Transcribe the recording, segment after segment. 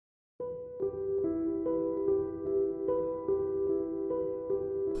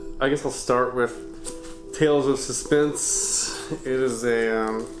I guess I'll start with Tales of Suspense. It is a,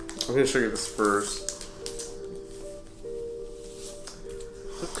 I'm going to show you this first.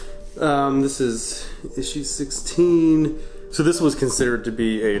 This is issue 16. So this was considered to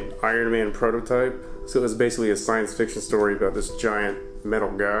be an Iron Man prototype. So it was basically a science fiction story about this giant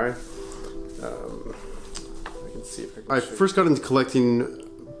metal guy. I can see if I first got into collecting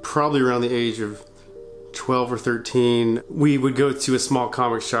probably around the age of 12 or 13. We would go to a small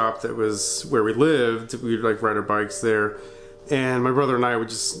comic shop that was where we lived. We would like ride our bikes there. And my brother and I would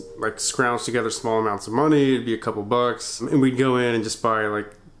just like scrounge together small amounts of money. It'd be a couple bucks. And we'd go in and just buy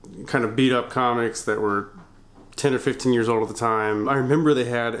like kind of beat up comics that were 10 or 15 years old at the time. I remember they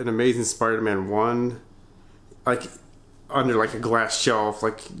had an Amazing Spider-Man 1 like under like a glass shelf,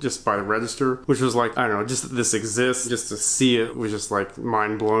 like just by the register, which was like, I don't know, just that this exists, just to see it was just like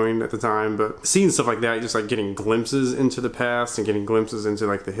mind-blowing at the time. But seeing stuff like that, just like getting glimpses into the past and getting glimpses into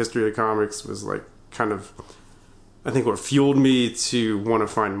like the history of the comics was like kind of, I think, what fueled me to want to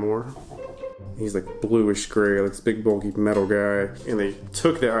find more. He's like bluish gray, like this big bulky metal guy, and they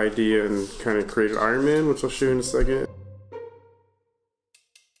took the idea and kind of created Iron Man, which I'll show you in a second.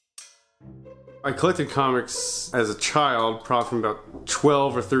 I collected comics as a child, probably from about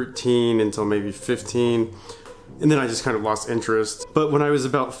 12 or 13 until maybe 15, and then I just kind of lost interest. But when I was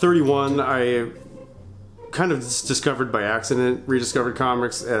about 31, I kind of just discovered by accident, rediscovered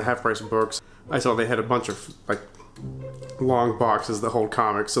comics at Half Price Books. I saw they had a bunch of like long boxes that hold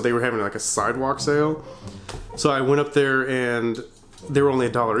comics, so they were having like a sidewalk sale. So I went up there and they were only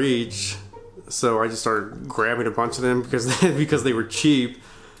 $1 each, so I just started grabbing a bunch of them because they were cheap.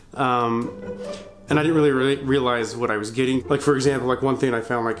 And I didn't really realize what I was getting. Like, for example, like one thing I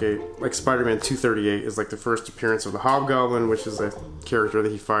found, like Spider-Man 238 is like the first appearance of the Hobgoblin, which is a character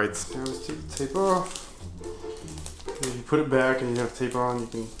that he fights. Now let's take the tape off. And you put it back and you have tape on, you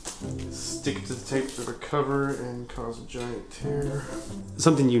can stick it to the tape to the cover and cause a giant tear.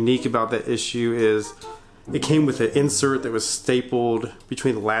 Something unique about that issue is it came with an insert that was stapled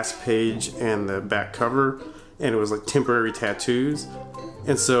between the last page and the back cover, and it was like temporary tattoos.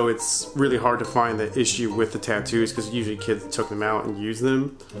 And so it's really hard to find the issue with the tattoos because usually kids took them out and used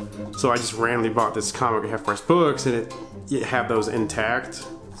them. So I just randomly bought this comic at Half Price Books and it had those intact.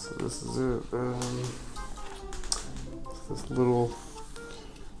 So this is it. This little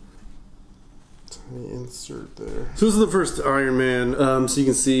tiny insert there. So this is the first Iron Man. So you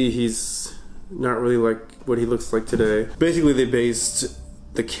can see he's not really like what he looks like today. Basically they based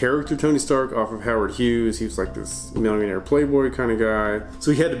the character Tony Stark off of Howard Hughes. He was like this millionaire playboy kind of guy.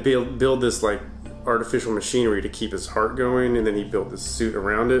 So he had to build this like artificial machinery to keep his heart going, and then he built this suit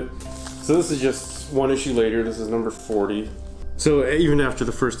around it. So this is just one issue later. This is number 40. So even after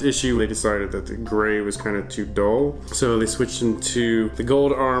the first issue, they decided that the gray was kind of too dull. So they switched into the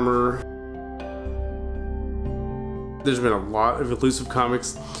gold armor. There's been a lot of elusive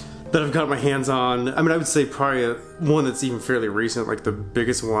comics that I've got my hands on. I mean, I would say probably one that's even fairly recent, like the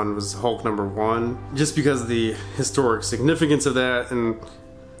biggest one was Hulk #1, just because of the historic significance of that. And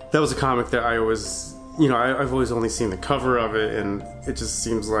that was a comic that I always, you know, I've always only seen the cover of it, and it just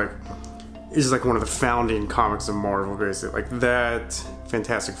seems like it's just like one of the founding comics of Marvel, basically. Like that,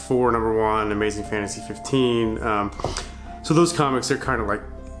 Fantastic Four #1, Amazing Fantasy 15. So those comics are kind of like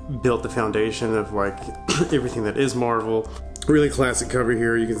built the foundation of like everything that is Marvel. Really classic cover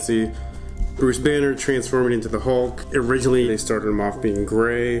here. You can see Bruce Banner transforming into the Hulk. Originally they started him off being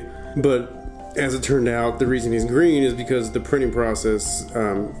gray, but as it turned out, the reason he's green is because the printing process,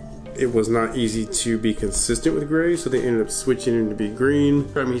 it was not easy to be consistent with gray, so they ended up switching him to be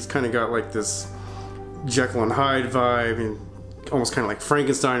green. I mean, he's kind of got like this Jekyll and Hyde vibe, and almost kind of like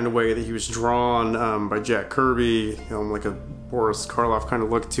Frankenstein in a way that he was drawn by Jack Kirby, you know, like a Boris Karloff kind of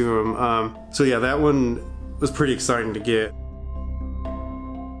look to him. So yeah, that one was pretty exciting to get.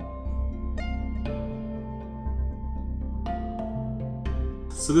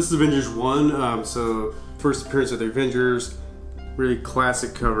 So this is Avengers 1, so first appearance of the Avengers, really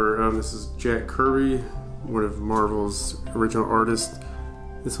classic cover. This is Jack Kirby, one of Marvel's original artists.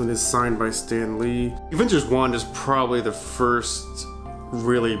 This one is signed by Stan Lee. Avengers 1 is probably the first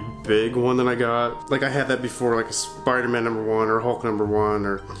really big one that I got. Like I had that before, like a Spider-Man #1 or Hulk #1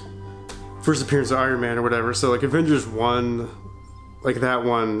 or first appearance of Iron Man or whatever. So like Avengers 1, like that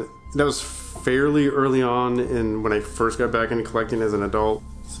one, that was fairly early on in when I first got back into collecting as an adult.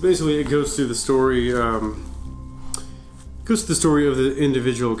 So basically it goes through the story, of the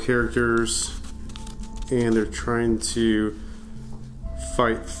individual characters, and they're trying to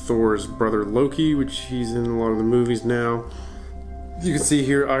fight Thor's brother Loki, which he's in a lot of the movies now. You can see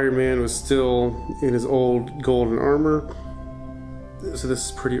here Iron Man was still in his old golden armor. So this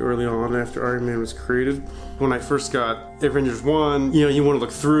is pretty early on after Iron Man was created. When I first got Avengers 1, you know, you want to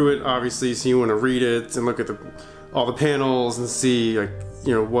look through it, obviously, so you want to read it and look at all the panels and see, like,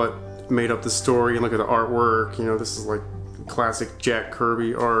 you know, what made up the story and look at the artwork. You know, this is like classic Jack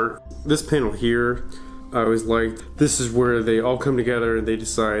Kirby art. This panel here, I always liked. This is where they all come together and they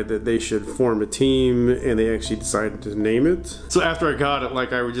decide that they should form a team, and they actually decided to name it. So after I got it,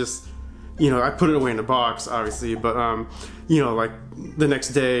 like, I would just, you know, I put it away in the box, obviously, but, you know, like, the next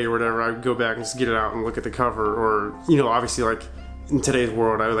day or whatever, I would go back and just get it out and look at the cover, or, you know, obviously, like, in today's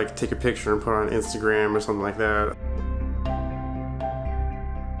world, I would, like, take a picture and put it on Instagram or something like that.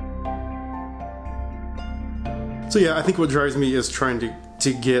 So yeah, I think what drives me is trying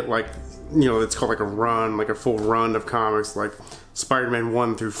to get, like, you know, it's called like a run, like a full run of comics, like Spider-Man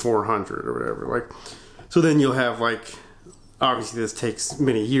 1 through 400 or whatever. Like, so then you'll have, like, obviously this takes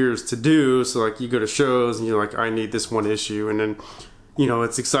many years to do, so like you go to shows and you're like, I need this one issue, and then, you know,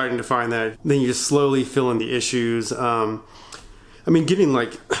 it's exciting to find that. Then you just slowly fill in the issues. I mean, getting,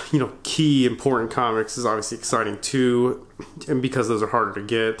 like, you know, key important comics is obviously exciting too, and because those are harder to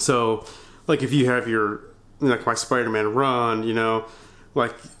get. So like if you have your, like, my Spider-Man run, you know,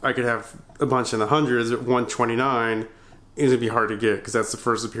 like, I could have a bunch in the hundreds at 129. It's gonna be hard to get because that's the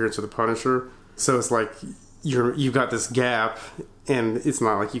first appearance of the Punisher. So it's like you've got this gap, and it's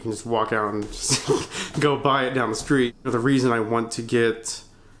not like you can just walk out and just go buy it down the street. The reason I want to get,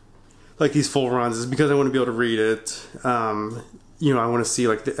 like, these full runs is because I want to be able to read it. You know, I want to see,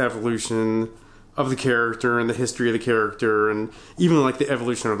 like, the evolution of the character and the history of the character, and even, like, the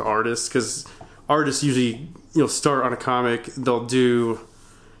evolution of the artist, because artists usually, you know, start on a comic, they'll do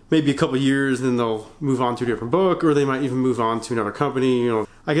maybe a couple years, and then they'll move on to a different book, or they might even move on to another company. You know,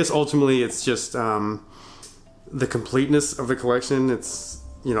 I guess ultimately it's just the completeness of the collection. It's,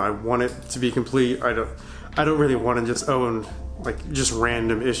 you know, I want it to be complete. I don't really want to just own, like, just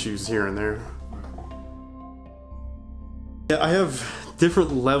random issues here and there. Yeah, I have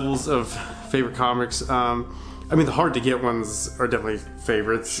different levels of favorite comics. I mean, the hard to get ones are definitely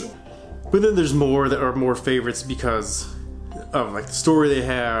favorites. But then there's more that are more favorites because of, like, the story they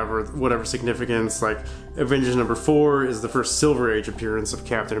have or whatever significance. Like, Avengers #4 is the first Silver Age appearance of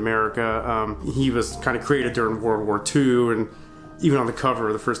Captain America. He was kind of created during World War II, and even on the cover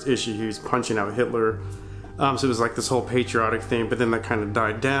of the first issue, he was punching out Hitler. So it was like this whole patriotic thing, but then that kind of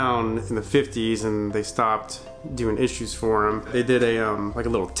died down in the 50s, and they stopped doing issues for him. They did a like a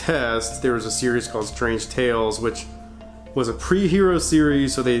little test. There was a series called Strange Tales, which was a pre-hero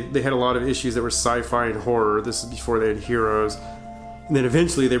series, so they had a lot of issues that were sci-fi and horror. This is before they had heroes. And then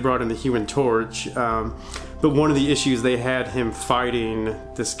eventually they brought in the Human Torch. But one of the issues, they had him fighting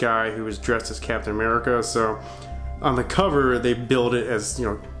this guy who was dressed as Captain America. So on the cover, they build it as, you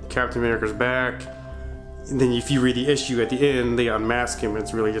know, Captain America's back. And then if you read the issue at the end, they unmask him, and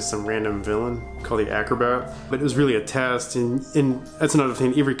it's really just some random villain called the Acrobat. But it was really a test, and that's another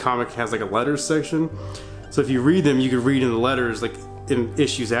thing. Every comic has, like, a letters section. So if you read them, you could read in the letters, like, in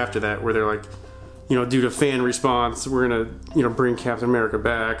issues after that, where they're like, you know, due to fan response, we're gonna, you know, bring Captain America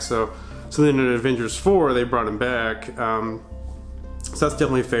back. So then in Avengers 4, they brought him back. So that's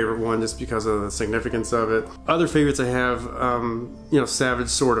definitely a favorite one, just because of the significance of it. Other favorites I have, you know, Savage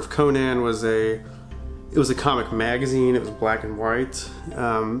Sword of Conan was it was a comic magazine. It was black and white.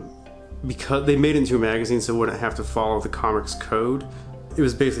 Because they made it into a magazine, so it wouldn't have to follow the comics code. It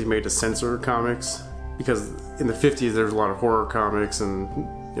was basically made to censor comics, because in the 50s there was a lot of horror comics, and,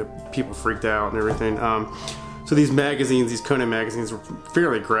 you know, people freaked out and everything. So these magazines, these Conan magazines, were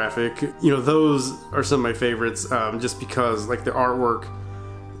fairly graphic. You know, those are some of my favorites, just because, like, the artwork,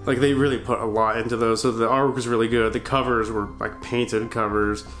 like, they really put a lot into those. So the artwork was really good. The covers were, like, painted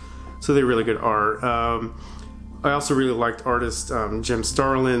covers, so they're really good art. I also really liked artist Jim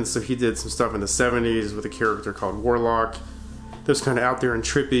Starlin. So he did some stuff in the 70s with a character called Warlock. That was kind of out there and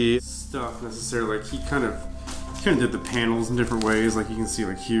trippy stuff necessarily. Like, he kind of did the panels in different ways. Like, you can see,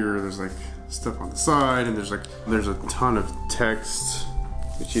 like, here there's, like, stuff on the side, and there's a ton of text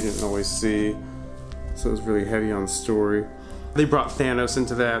which you didn't always see. So it was really heavy on the story. They brought Thanos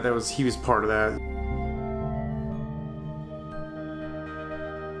into that. He was part of that.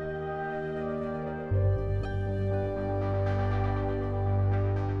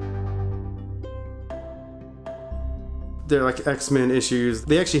 They're like X-Men issues.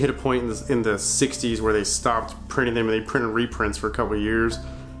 They actually hit a point in the 60s where they stopped printing them, and they printed reprints for a couple of years,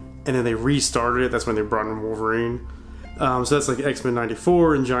 and then they restarted it. That's when they brought in Wolverine. So that's like X-Men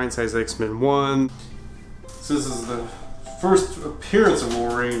 94 and Giant Size X-Men 1. So this is the first appearance of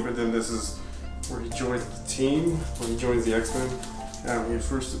Wolverine, but then this is where he joins the team, when he joins the X-Men. He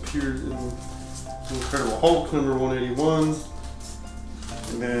first appeared in Incredible Hulk number 181.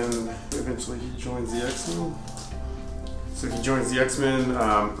 And then eventually he joins the X-Men. So he joins the X-Men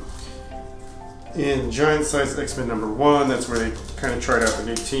in Giant Size X-Men #1. That's where they kind of tried out the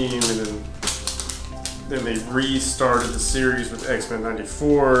new team, and then they restarted the series with X-Men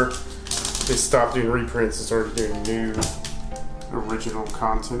 '94. They stopped doing reprints and started doing new original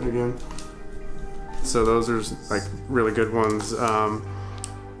content again. So those are like really good ones,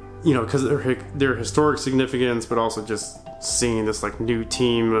 you know, because their historic significance, but also just seeing this like new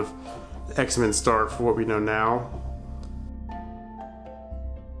team of X-Men start for what we know now.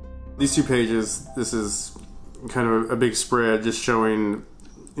 These 2 pages, this is kind of a big spread just showing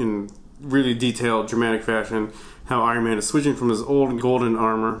in really detailed, dramatic fashion how Iron Man is switching from his old golden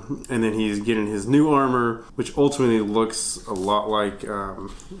armor, and then he's getting his new armor, which ultimately looks a lot like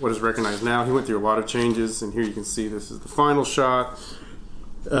what is recognized now. He went through a lot of changes, and here you can see this is the final shot.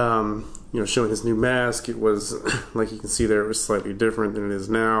 You know, showing his new mask. It was, like you can see there, it was slightly different than it is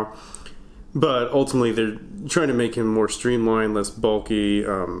now. But ultimately, they're trying to make him more streamlined, less bulky.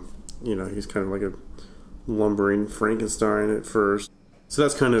 You know, he's kind of like a lumbering Frankenstein at first. So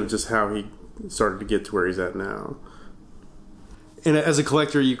that's kind of just how he started to get to where he's at now. And as a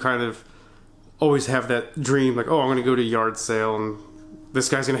collector, you kind of always have that dream, like, oh, I'm going to go to a yard sale, and this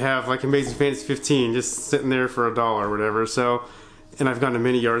guy's going to have, like, Amazing Fantasy 15 just sitting there for $1 or whatever. So, and I've gone to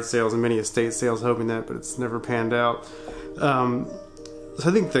many yard sales and many estate sales hoping that, but it's never panned out. So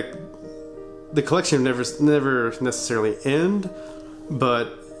I think the collection never necessarily end,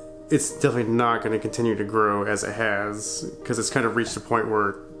 but it's definitely not going to continue to grow as it has, because it's kind of reached a point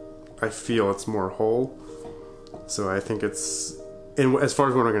where I feel it's more whole. So I think it's, and as far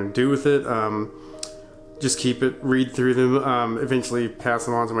as what I'm going to do with it, just keep it, read through them, eventually pass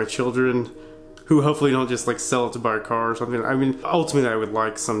them on to my children, who hopefully don't just like sell it to buy a car or something. I mean, ultimately I would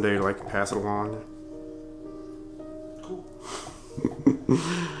like someday to like pass it along. Cool.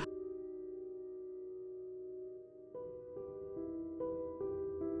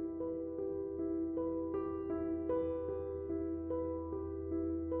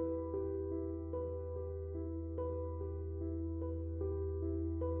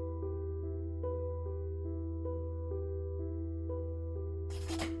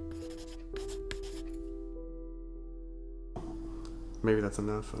 Maybe that's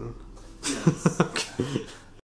enough. I don't know. Yes. Okay.